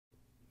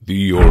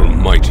The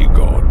Almighty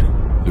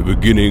God, the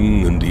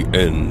beginning and the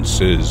end,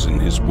 says in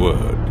His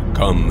word,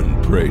 "Come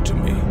and pray to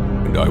me,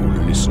 and I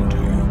will listen to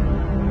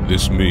you."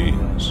 This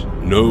means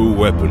no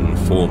weapon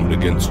formed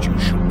against you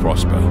shall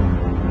prosper.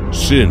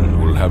 Sin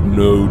will have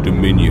no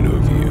dominion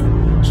over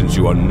you, since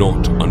you are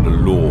not under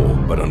law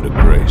but under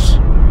grace.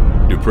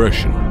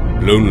 Depression,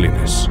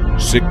 loneliness,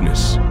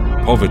 sickness,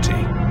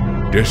 poverty,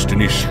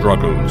 destiny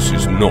struggles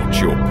is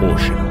not your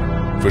portion.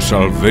 For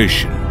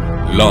salvation,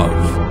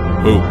 love,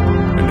 hope,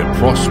 and a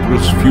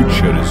prosperous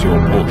future is your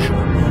portion,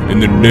 in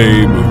the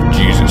name of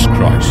Jesus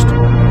Christ.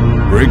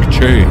 Break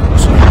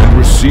chains and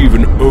receive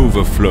an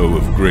overflow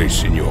of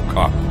grace in your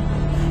cup.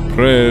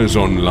 Prayers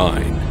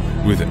online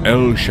with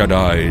El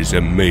Shaddai's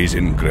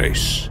amazing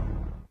grace.